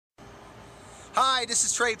Hi, this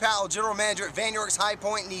is Trey Powell, General Manager at Vann High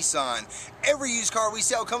Point Nissan. Every used car we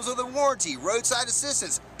sell comes with a warranty, roadside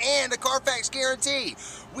assistance, and a Carfax guarantee.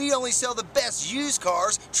 We only sell the best used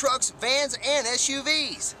cars, trucks, vans, and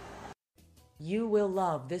SUVs. You will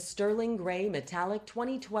love this sterling gray metallic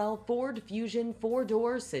 2012 Ford Fusion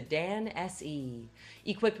 4-door sedan SE,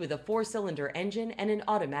 equipped with a 4-cylinder engine and an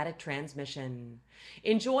automatic transmission.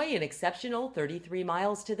 Enjoy an exceptional 33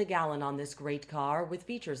 miles to the gallon on this great car with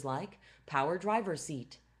features like power driver's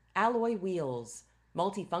seat, alloy wheels,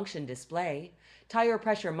 multifunction display, tire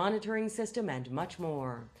pressure monitoring system, and much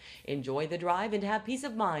more. Enjoy the drive and have peace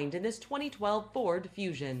of mind in this 2012 Ford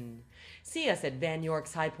Fusion. See us at Vann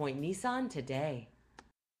High Point Nissan today.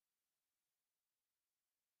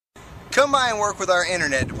 Come by and work with our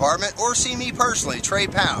internet department or see me personally, Trey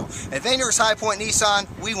Powell. At Vann High Point Nissan,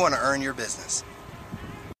 we want to earn your business.